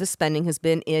far of the spending has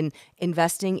been in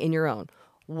investing in your own.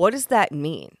 What does that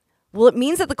mean? Well, it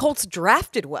means that the Colts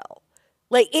drafted well.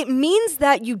 It means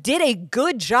that you did a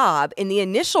good job in the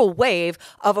initial wave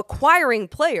of acquiring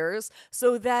players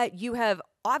so that you have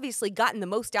obviously gotten the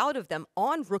most out of them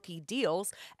on rookie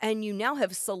deals, and you now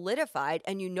have solidified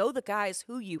and you know the guys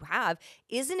who you have.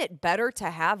 Isn't it better to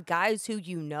have guys who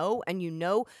you know and you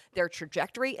know their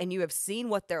trajectory and you have seen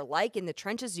what they're like in the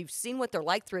trenches, you've seen what they're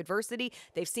like through adversity,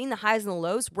 they've seen the highs and the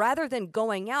lows, rather than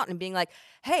going out and being like,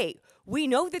 hey, we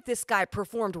know that this guy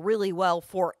performed really well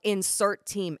for insert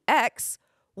team X.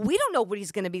 We don't know what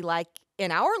he's going to be like in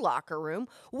our locker room.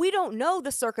 We don't know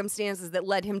the circumstances that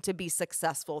led him to be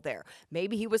successful there.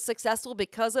 Maybe he was successful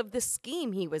because of the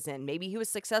scheme he was in. Maybe he was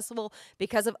successful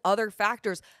because of other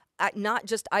factors, not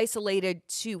just isolated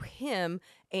to him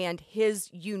and his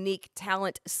unique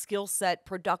talent, skill set,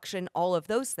 production, all of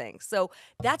those things. So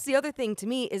that's the other thing to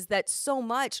me, is that so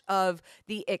much of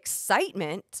the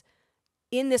excitement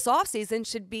in this offseason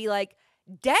should be like,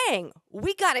 dang,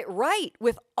 we got it right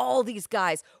with all these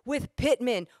guys, with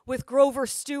Pittman, with Grover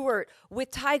Stewart,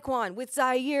 with Tyquan, with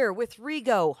Zaire, with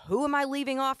Rigo. Who am I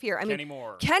leaving off here? I mean,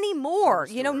 Kenny Moore.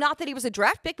 You know, not that he was a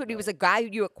draft pick, but he was a guy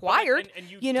you acquired. And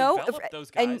you developed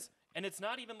those guys. And it's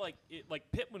not even like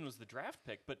Pittman was the draft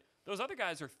pick, but those other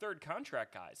guys are third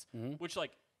contract guys, which,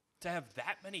 like, to have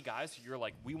that many guys, you're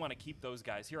like, we want to keep those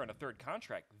guys here on a third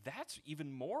contract. That's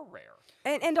even more rare.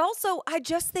 And also, I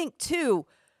just think, too,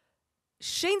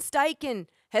 Shane Steichen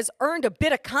has earned a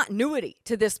bit of continuity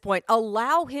to this point.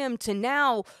 Allow him to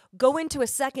now go into a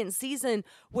second season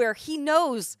where he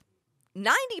knows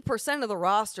 90% of the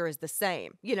roster is the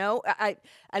same. You know, I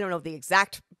don't know the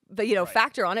exact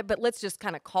factor on it, but let's just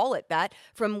kind of call it that.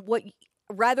 From what,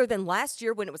 rather than last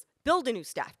year when it was build a new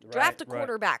staff, draft a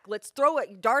quarterback, let's throw a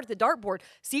dart at the dartboard,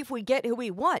 see if we get who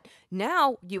we want.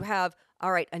 Now you have,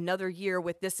 all right, another year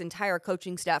with this entire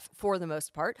coaching staff for the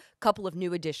most part, couple of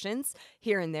new additions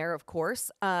here and there, of course,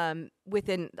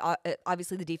 within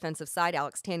obviously the defensive side,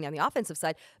 Alex Tandy on the offensive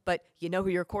side, but you know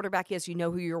who your quarterback is, you know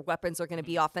who your weapons are going to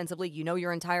be offensively, you know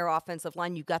your entire offensive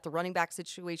line, you've got the running back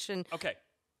situation. Okay,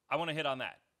 I want to hit on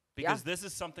that because this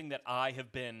is something that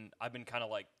I've been kind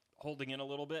of like holding in a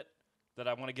little bit that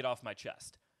I want to get off my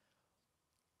chest.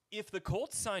 If the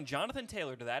Colts signed Jonathan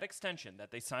Taylor to that extension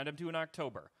that they signed him to in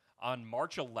October on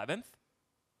March 11th,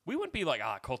 we wouldn't be like,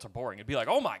 Colts are boring. It'd be like,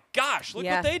 oh my gosh, look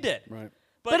what they did. Right.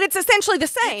 But it's essentially the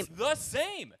same. It's the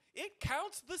same. It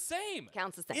counts the same.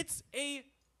 Counts the same. It's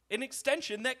an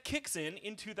extension that kicks in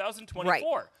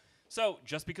 2024. Right. So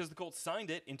just because the Colts signed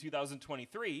it in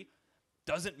 2023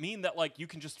 doesn't mean that, like, you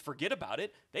can just forget about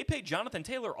it. They paid Jonathan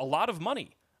Taylor a lot of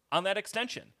money on that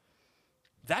extension.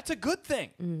 That's a good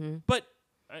thing. But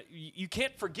you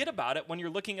can't forget about it when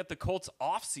you're looking at the Colts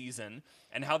offseason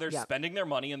and how they're spending their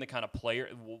money and the kind of player,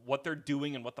 what they're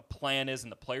doing and what the plan is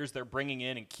and the players they're bringing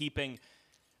in and keeping.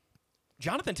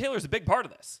 Jonathan Taylor's a big part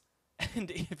of this. And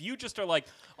if you just are like,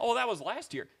 oh, that was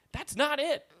last year, that's not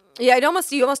it. Yeah, you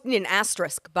almost need an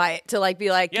asterisk by it to be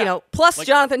like, plus like,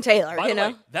 Jonathan Taylor, by the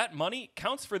way, that money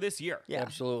counts for this year. Yeah.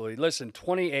 Absolutely. Listen,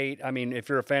 28, I mean, if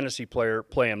you're a fantasy player,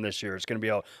 play him this year. It's going to be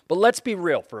all. But let's be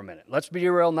real for a minute. Let's be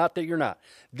real, not that you're not.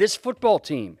 This football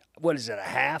team, what is it, a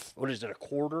half? What is it, a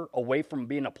quarter away from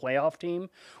being a playoff team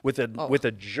with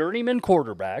a journeyman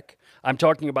quarterback? I'm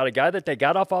talking about a guy that they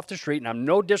got off the street, and I'm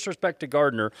no disrespect to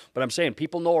Gardner, but I'm saying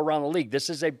people know around the league, this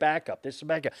is a backup. This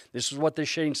is what this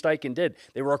Shane Steichen did.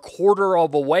 They were a quarter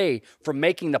of a way from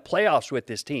making the playoffs with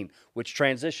this team, which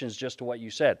transitions just to what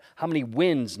you said. How many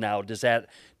wins now does that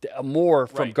more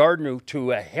from Gardner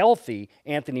to a healthy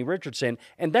Anthony Richardson?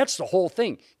 And that's the whole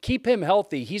thing. Keep him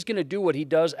healthy. He's going to do what he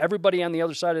does. Everybody on the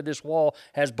other side of this wall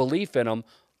has belief in him.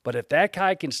 But if that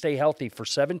guy can stay healthy for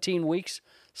 17 weeks,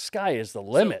 sky is the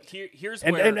limit. So here's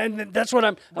where... And that's what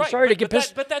I'm right, sorry to get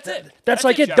pissed. But that's it. That's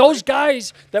like it. Jeffrey. Those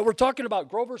guys that we're talking about,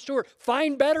 Grover Stewart,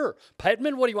 find better.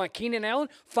 Pittman, what do you want? Keenan Allen?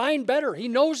 Find better. He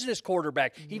knows this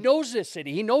quarterback. He knows this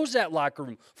city. He knows that locker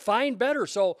room. Find better.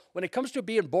 So when it comes to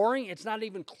being boring, it's not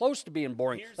even close to being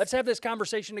boring. Let's have this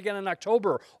conversation again in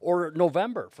October or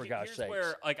November, for gosh sakes.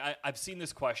 Here's where I've seen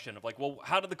this question of well,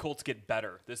 how did the Colts get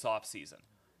better this offseason?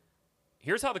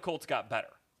 Here's how the Colts got better.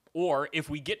 Or if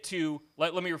we get to,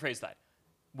 let me rephrase that.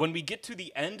 When we get to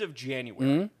the end of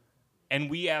January and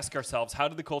we ask ourselves, how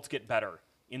did the Colts get better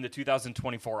in the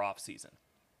 2024 offseason?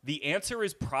 The answer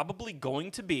is probably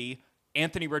going to be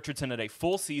Anthony Richardson at a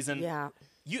full season. Yeah.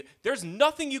 There's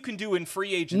nothing you can do in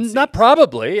free agency. Not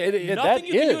probably. Nothing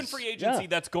you can do in free agency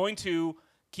that's going to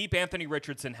keep Anthony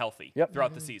Richardson healthy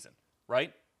throughout the season,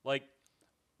 right? Like,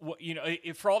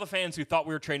 for all the fans who thought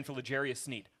we were trading for L'Jarius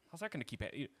Sneed, how's that going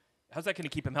to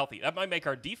keep him healthy? That might make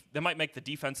that might make the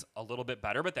defense a little bit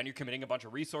better, but then you're committing a bunch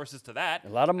of resources to that. A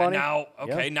lot of money.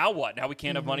 And now what? Now we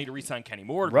can't have money to re-sign Kenny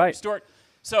Moore, to Stewart.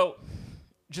 So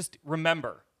just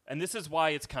remember, and this is why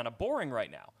it's kind of boring right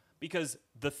now, because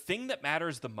the thing that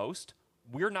matters the most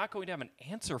we're not going to have an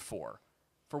answer for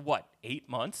what, 8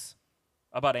 months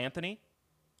about Anthony?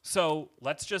 So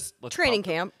let's training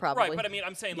camp, probably. Right, but I mean,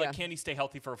 I'm saying, like, can he stay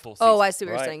healthy for a full season? Oh, I see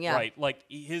what you're saying, yeah. Right, like,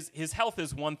 his health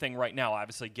is one thing right now,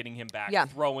 obviously, getting him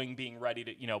back, throwing, being ready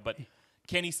to, but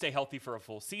can he stay healthy for a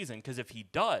full season? Because if he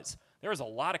does, there is a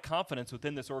lot of confidence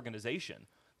within this organization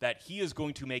that he is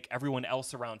going to make everyone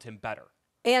else around him better.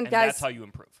 And guys, that's how you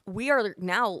improve. We are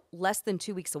now less than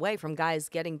 2 weeks away from guys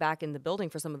getting back in the building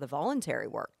for some of the voluntary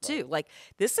work, too. Like,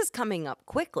 this is coming up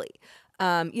quickly.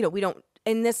 We don't.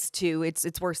 And this too,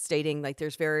 it's worth stating, like there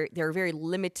are very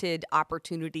limited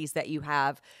opportunities that you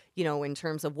have, in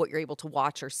terms of what you're able to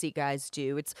watch or see guys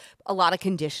do. It's a lot of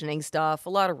conditioning stuff, a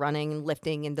lot of running and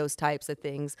lifting and those types of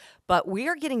things. But we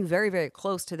are getting very, very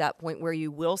close to that point where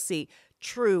you will see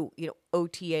true,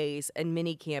 OTAs and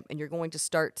mini camp, and you're going to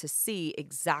start to see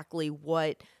exactly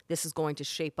what this is going to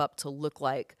shape up to look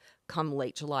like come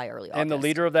late July, early August. And the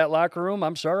leader of that locker room,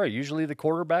 I'm sorry, usually the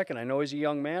quarterback, and I know he's a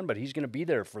young man, but he's going to be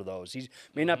there for those. He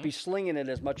may not be slinging it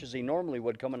as much as he normally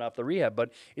would coming off the rehab,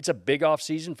 but it's a big off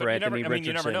season for Anthony Richardson.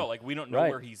 You never know. Like, we don't know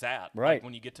where he's at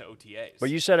when you get to OTAs. But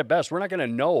you said it best. We're not going to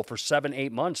know for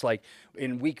 7-8 months, like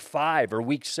in week 5 or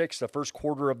week 6, the first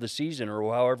quarter of the season,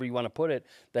 or however you want to put it,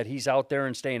 that he's out there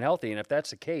and staying healthy. And if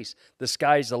that's the case, the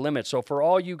sky's the limit. So for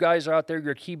all you guys out there,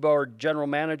 your keyboard general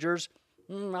managers,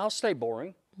 I'll stay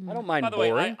boring. I don't mind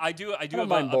boring. By the way, I do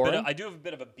have a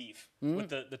bit of a beef with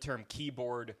the term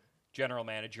keyboard general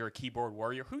manager, keyboard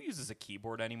warrior. Who uses a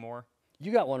keyboard anymore?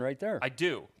 You got one right there. I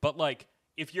do, but like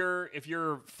if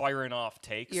you're firing off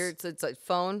takes, it's a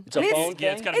phone. It's a phone.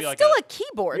 Yeah, it's gotta be like still a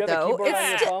keyboard you have though. a keyboard on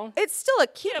your phone? It's still a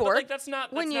keyboard. Yeah, but like that's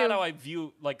not how I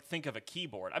think of a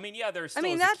keyboard. I mean, yeah, there's still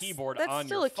a keyboard on your phone. That's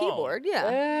still a keyboard, yeah.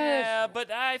 Yeah,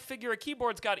 but I figure a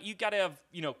keyboard's got to have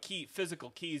physical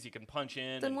keys you can punch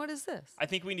in. Then what is this? I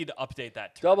think we need to update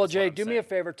that term. Double J, do me a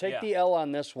favor, take the L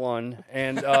on this one,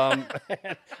 and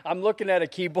I'm looking at a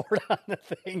keyboard on the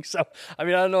thing. So I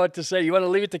don't know what to say. You want to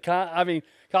leave it to Colin,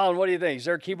 what do you think? Is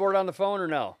there a keyboard on the phone or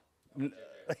no?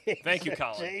 Thank you,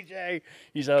 Colin. JJ,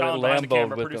 he's out Colin at Lambeau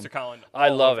with producer them. Colin, I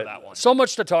love it. That one. So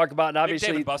much to talk about, and obviously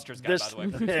Big Dave and Buster's guy, by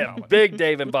the way. Big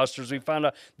Dave and Buster's. We found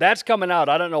out that's coming out.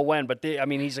 I don't know when, but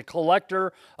he's a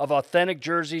collector of authentic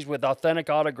jerseys with authentic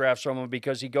autographs from him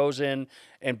because he goes in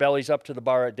and bellies up to the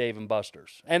bar at Dave and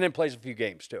Buster's, and then plays a few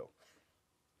games too.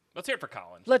 Let's hear it for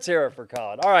Colin. Let's hear it for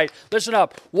Colin. All right, listen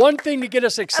up. One thing to get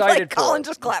us excited for. Colin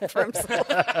just clapped for himself.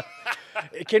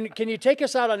 Can you take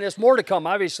us out on this? More to come.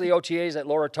 Obviously, OTAs that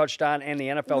Laura touched on and the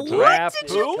NFL draft.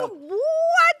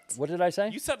 What did I say?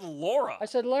 You said Laura. I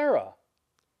said Lara.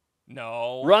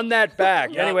 No. Run that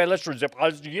back. Anyway, let's zip.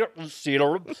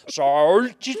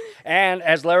 And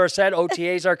as Lara said,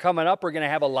 OTAs are coming up. We're going to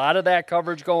have a lot of that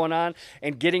coverage going on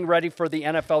and getting ready for the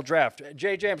NFL draft.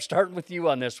 JJ, I'm starting with you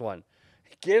on this one.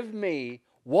 Give me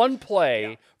one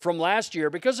play from last year,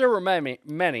 because there were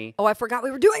many. Oh, I forgot we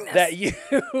were doing this.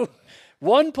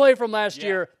 One play from last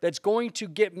year that's going to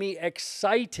get me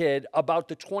excited about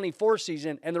the 24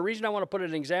 season. And the reason I want to put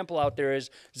an example out there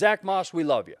is Zach Moss, we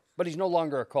love you, but he's no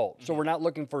longer a Colt. So we're not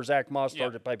looking for Zach Moss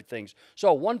type of things.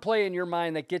 So one play in your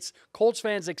mind that gets Colts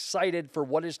fans excited for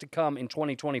what is to come in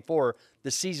 2024,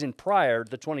 the season prior,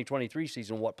 the 2023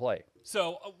 season, what play?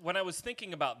 So when I was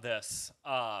thinking about this,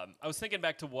 I was thinking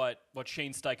back to what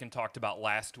Shane Steichen talked about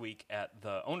last week at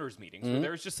the owners' meetings, where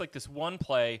there was just like this one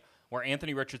play where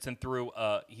Anthony Richardson threw,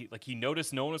 he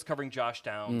noticed no one was covering Josh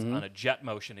Downs on a jet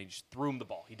motion, and he just threw him the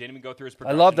ball. He didn't even go through his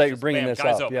progression. I love that you're bringing this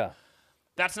up. Open. Yeah.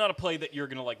 That's not a play that you're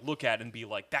going to look at and be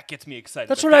like, that gets me excited.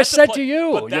 That's what I said to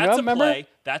you. But Remember?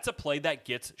 That's a play that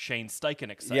gets Shane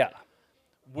Steichen excited. Yeah.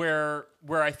 Where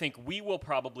I think we will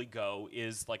probably go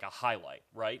is like a highlight,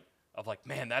 right? Of like,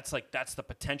 man, that's the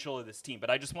potential of this team. But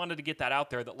I just wanted to get that out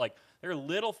there that like there are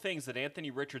little things that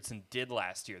Anthony Richardson did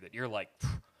last year that you're like,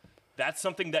 that's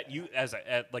something that you as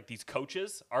like these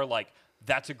coaches are like,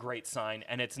 that's a great sign.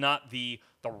 And it's not the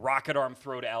rocket arm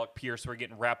throw to Alec Pierce where we're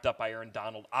getting wrapped up by Aaron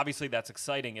Donald. Obviously that's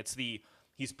exciting. It's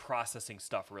he's processing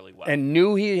stuff really well. And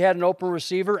knew he had an open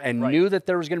receiver and knew that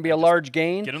there was going to be a large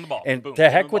gain. Get him the ball. And Boom, to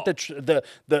heck with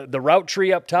the route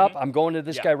tree up top, I'm going to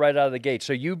this guy right out of the gate.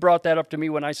 So you brought that up to me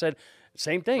when I said,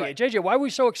 same thing. Right. Hey, JJ, why are we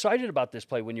so excited about this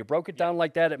play? When you broke it down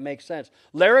like that, it makes sense.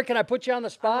 Lara, can I put you on the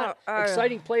spot?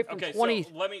 Exciting play from 20. So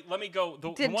let me go.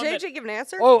 Did JJ give an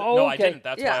answer? Oh, no, okay. I didn't.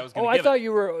 That's why I was going to give I thought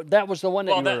you were. That was the one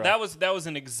that you were. That was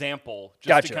an example,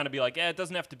 just to kind of be like, it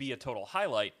doesn't have to be a total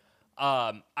highlight.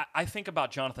 I think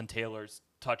about Jonathan Taylor's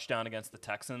touchdown against the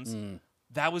Texans.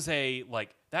 That was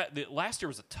last year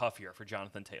was a tough year for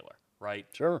Jonathan Taylor, right?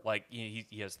 Sure. Like he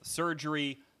has the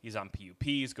surgery. He's on PUP.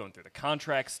 He's going through the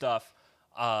contract stuff.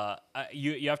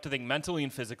 You have to think mentally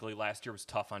and physically. Last year was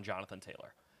tough on Jonathan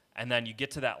Taylor, and then you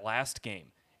get to that last game,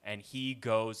 and he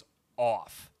goes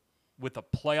off with the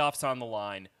playoffs on the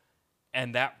line,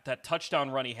 and that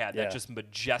touchdown run he had, that just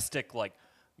majestic, like,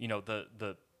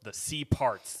 the C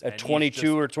parts at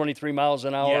 22 or 23 miles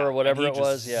an hour or whatever it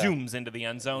was. Zooms into the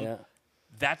end zone. Yeah.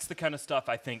 That's the kind of stuff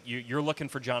I think you're looking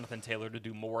for Jonathan Taylor to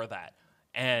do more of that.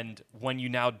 And when you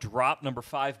now drop number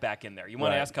 5 back in there, you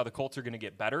want to ask how the Colts are going to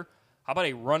get better. How about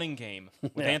a running game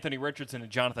with Anthony Richardson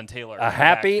and Jonathan Taylor? A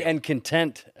happy and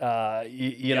content,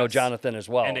 Jonathan as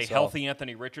well. And a healthy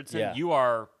Anthony Richardson. You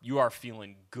are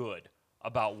feeling good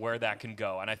about where that can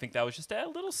go. And I think that was just a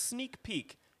little sneak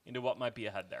peek into what might be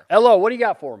ahead there. Hello, what do you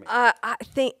got for me? I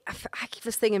keep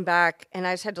just thinking back, and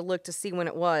I just had to look to see when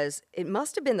it was. It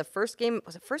must have been the first game.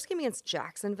 Was it first game against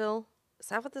Jacksonville? Is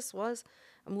that what this was?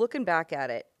 I'm looking back at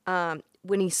it.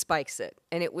 When he spikes it,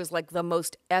 and it was like the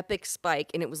most epic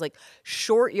spike, and it was like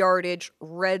short yardage,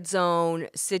 red zone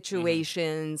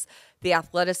situations, the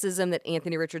athleticism that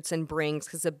Anthony Richardson brings,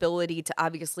 his ability to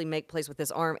obviously make plays with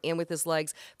his arm and with his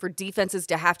legs, for defenses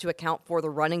to have to account for the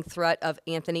running threat of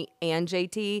Anthony and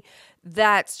JT,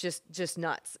 that's just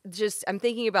nuts. I'm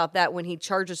thinking about that when he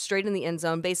charges straight in the end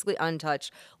zone, basically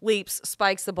untouched, leaps,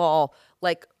 spikes the ball,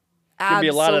 like, Could be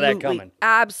a lot of that coming.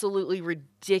 Absolutely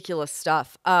ridiculous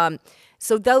stuff.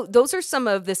 So those are some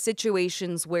of the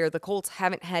situations where the Colts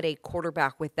haven't had a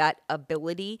quarterback with that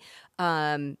ability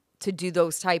to do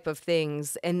those type of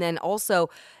things. And then also,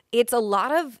 it's a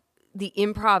lot of the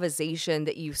improvisation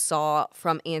that you saw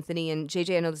from Anthony. And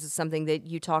JJ, I know this is something that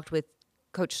you talked with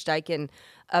Coach Steichen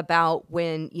about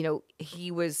when,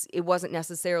 it wasn't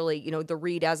necessarily, the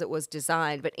read as it was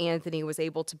designed, but Anthony was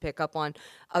able to pick up on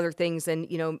other things and,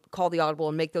 call the audible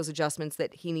and make those adjustments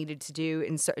that he needed to do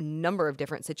in a number of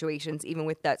different situations, even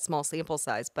with that small sample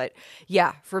size. But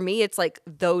yeah, for me, it's like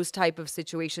those type of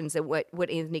situations that what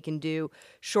Anthony can do,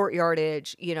 short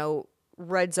yardage,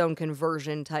 red zone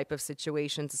conversion type of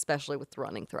situations, especially with the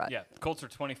running threat. Yeah, the Colts are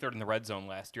 23rd in the red zone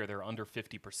last year. They're under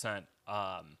 50%.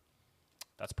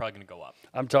 That's probably going to go up.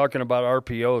 I'm talking about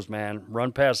RPOs, man.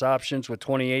 Run pass options with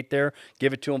 28 there.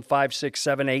 Give it to them 5, 6,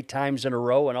 7, 8 times in a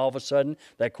row, and all of a sudden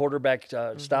that quarterback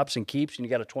stops and keeps, and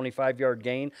you got a 25-yard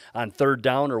gain on third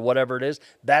down or whatever it is.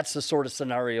 That's the sort of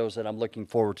scenarios that I'm looking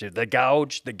forward to. The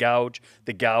gouge, the gouge,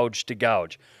 the gouge to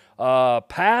gouge.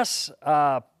 Pass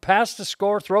to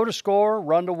score, throw to score,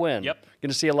 run to win. Yep. Going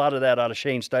to see a lot of that out of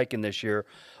Shane Steichen this year.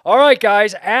 All right,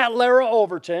 guys, at Lara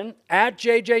Overton, at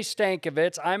JJ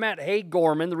Stankovitz, I'm at Hey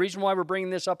Gorman. The reason why we're bringing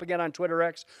this up again on Twitter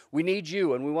X, we need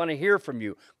you, and we want to hear from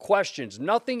you. Questions.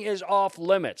 Nothing is off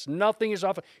limits. Nothing is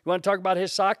off. You want to talk about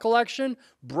his sock collection?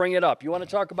 Bring it up. You want to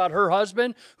talk about her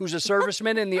husband, who's a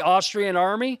serviceman in the Austrian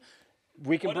army?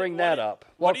 We can bring that up.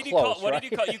 What did you call?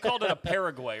 You called it a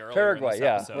Paraguay earlier. Paraguay, in this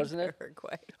episode. Wasn't it?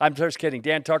 Paraguay. I'm just kidding.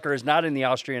 Dan Tucker is not in the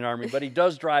Austrian army, but he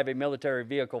does drive a military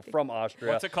vehicle from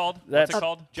Austria. What's it called?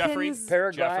 Jeffrey?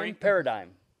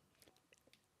 Paradigm.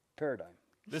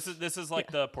 This is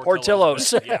like the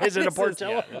Portillo's. Yeah. Is it a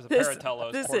Portillo? Yeah, there's a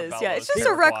Paratello's. This Portobello's, is, yeah. It's just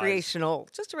a recreational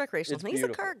thing. He's a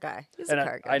car guy.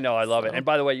 I know, I love it. And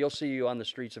by the way, you'll see you on the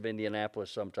streets of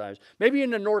Indianapolis sometimes. Maybe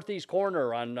in the northeast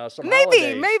corner on some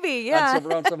holidays. Maybe, yeah.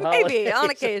 On some holidays. Maybe, on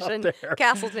occasion.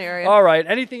 Castleton area. All right.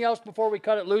 Anything else before we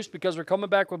cut it loose? Because we're coming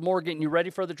back with more, getting you ready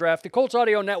for the draft. The Colts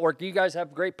Audio Network, you guys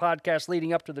have great podcasts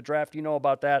leading up to the draft. You know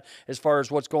about that as far as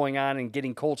what's going on and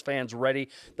getting Colts fans ready.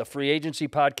 The free agency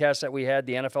podcast that we had,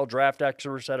 the NFL draft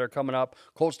experts that are coming up,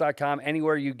 Colts.com,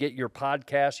 anywhere you get your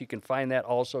podcasts, you can find that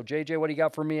also. JJ, what do you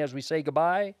got for me as we say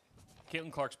goodbye? Caitlin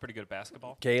Clark's pretty good at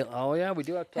basketball. Oh, yeah, we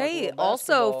do have to talk a little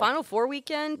also, basketball. Final Four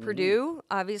weekend, Purdue,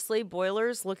 obviously,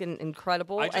 Boilers looking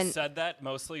incredible. I just said that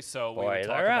mostly so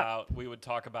we would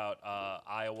talk about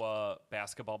Iowa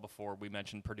basketball before we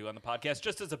mentioned Purdue on the podcast,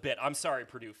 just as a bit. I'm sorry,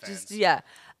 Purdue fans.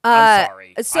 I'm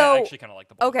sorry. So, I actually kind of like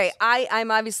the Boilers. Okay,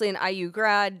 I'm obviously an IU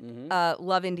grad,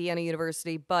 love Indiana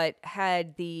University, but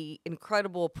had the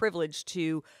incredible privilege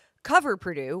to cover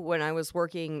Purdue when I was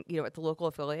working, at the local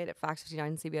affiliate at Fox 59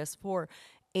 and CBS 4,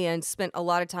 and spent a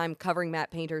lot of time covering Matt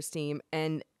Painter's team.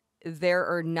 And there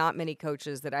are not many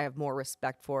coaches that I have more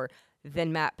respect for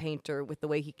than Matt Painter, with the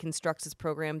way he constructs his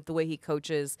program, the way he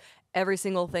coaches, every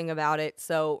single thing about it.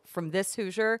 So from this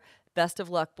Hoosier, best of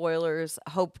luck, Boilers.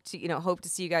 Hope to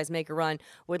see you guys make a run.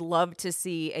 Would love to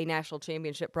see a national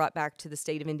championship brought back to the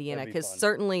state of Indiana, because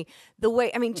certainly the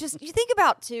way, just you think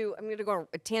about too, I'm going to go on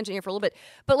a tangent here for a little bit,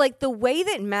 but like the way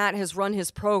that Matt has run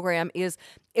his program is,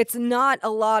 it's not a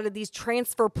lot of these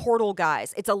transfer portal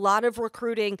guys. It's a lot of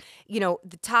recruiting, the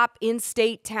top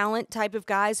in-state talent type of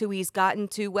guys who he's gotten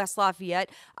to West Lafayette.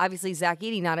 Obviously, Zach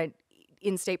Edey, not an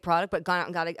in-state product, but gone out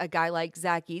and got a guy like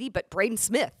Zach Edey, but Braden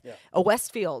Smith, a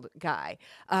Westfield guy,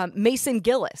 Mason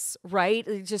Gillis, right?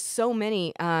 There's just so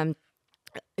many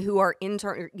who are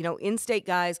in-state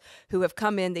guys who have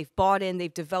come in, they've bought in,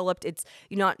 they've developed. It's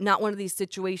not one of these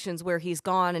situations where he's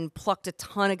gone and plucked a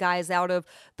ton of guys out of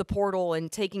the portal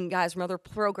and taking guys from other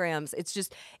programs. It's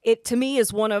just, it to me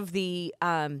is one of the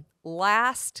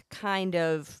last kind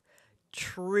of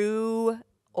true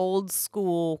old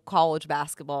school college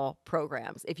basketball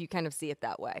programs, if you kind of see it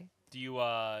that way. Do you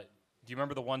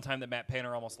remember the one time that Matt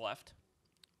Painter almost left?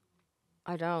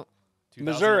 I don't.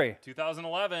 Missouri.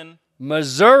 2011.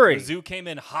 Missouri. Mizzou came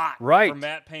in hot for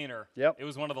Matt Painter. Yep. It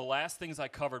was one of the last things I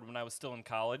covered when I was still in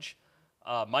college.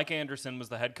 Mike Anderson was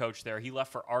the head coach there. He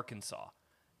left for Arkansas.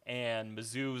 And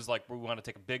Mizzou was like, we want to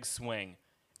take a big swing.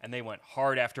 And they went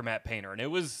hard after Matt Painter. And it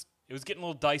was getting a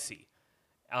little dicey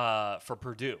for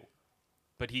Purdue.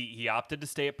 But he opted to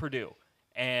stay at Purdue.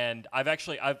 And I've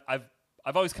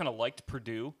always kind of liked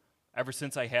Purdue ever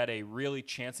since I had a really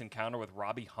chance encounter with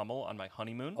Robbie Hummel on my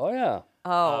honeymoon. Oh,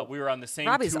 yeah. We were on the same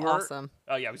Robbie's tour. awesome.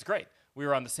 Oh, yeah, it was great. We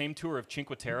were on the same tour of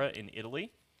Cinque Terre in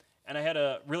Italy. And I had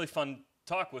a really fun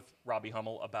talk with Robbie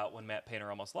Hummel about when Matt Painter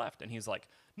almost left. And he's like,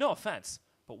 no offense,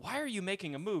 but why are you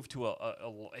making a move to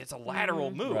it's a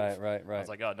lateral move? Right. I was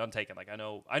like, oh, none taken. Like, I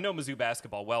know Mizzou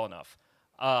basketball well enough.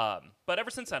 But ever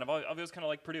since then, I've always kind of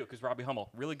liked Purdue because Robbie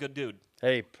Hummel, really good dude.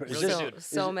 Hey,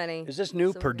 many. Is this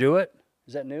new? Purdue it?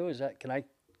 Is that new? Is that can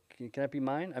that be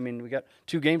mine? I mean, we got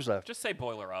 2 games left. Just say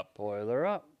boiler up. Boiler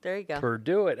up. There you go.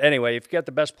 Purdue it. Anyway, if you got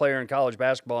the best player in college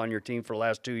basketball on your team for the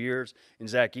last 2 years in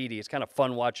Zach Edey, it's kind of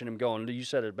fun watching him go. And you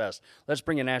said it best. Let's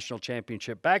bring a national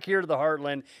championship back here to the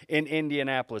Heartland in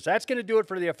Indianapolis. That's going to do it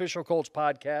for the official Colts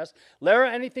podcast.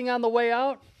 Lara, anything on the way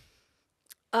out?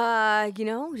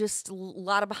 Just a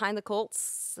lot of behind the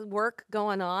Colts work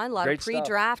going on, a lot Great of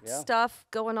pre-draft stuff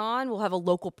going on. We'll have a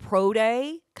local pro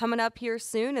day coming up here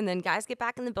soon, and then guys get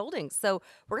back in the building. So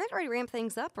we're getting ready to ramp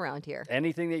things up around here.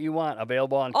 Anything that you want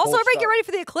available on Also, Colts everybody stuff. get ready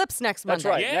for the eclipse next Monday.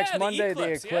 That's right. Yeah, Next the Monday,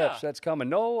 eclipse, the eclipse. yeah. That's coming.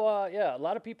 No, a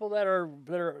lot of people that are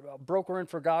brokering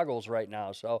for goggles right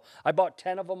now. So I bought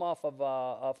 10 of them off of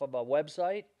a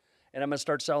website. And I'm going to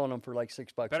start selling them for like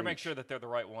 $6 Better each. make sure that they're the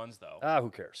right ones, though. Who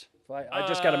cares? I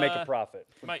just got to make a profit.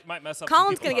 Might mess up.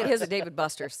 Colin's going to get his at David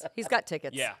Buster's. He's got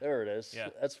tickets. Yeah. There it is. Yeah.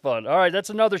 That's fun. All right, that's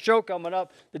another show coming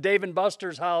up. The Dave &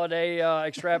 Buster's holiday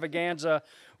extravaganza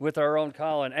with our own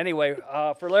Colin. Anyway,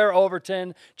 for Lara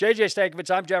Overton, JJ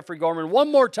Stankovitz, I'm Jeffrey Gorman. One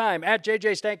more time, at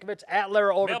JJ Stankovitz, at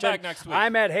Lara Overton. Mailbag next week.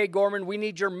 I'm at Hey Gorman. We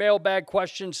need your mailbag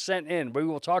questions sent in. We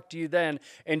will talk to you then.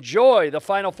 Enjoy the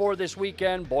Final Four this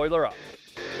weekend. Boiler up.